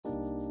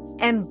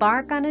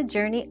Embark on a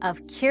journey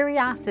of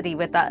curiosity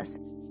with us.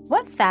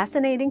 What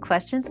fascinating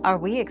questions are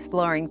we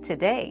exploring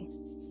today?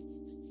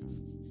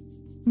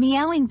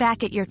 Meowing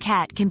back at your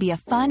cat can be a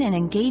fun and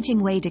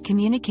engaging way to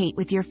communicate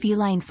with your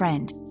feline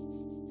friend.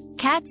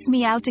 Cats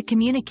meow to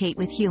communicate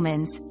with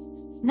humans,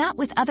 not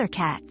with other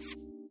cats.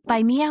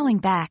 By meowing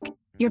back,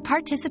 you're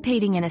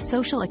participating in a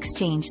social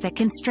exchange that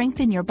can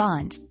strengthen your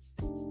bond.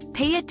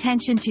 Pay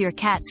attention to your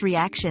cat's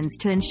reactions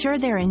to ensure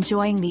they're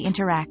enjoying the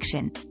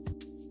interaction.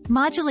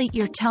 Modulate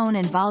your tone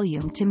and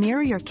volume to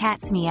mirror your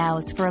cat's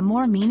meows for a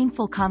more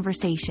meaningful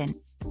conversation.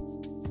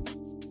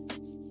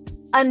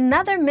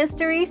 Another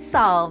mystery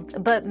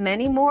solved, but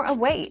many more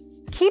await.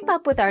 Keep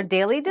up with our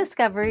daily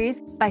discoveries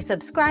by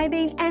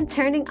subscribing and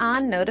turning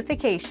on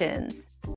notifications.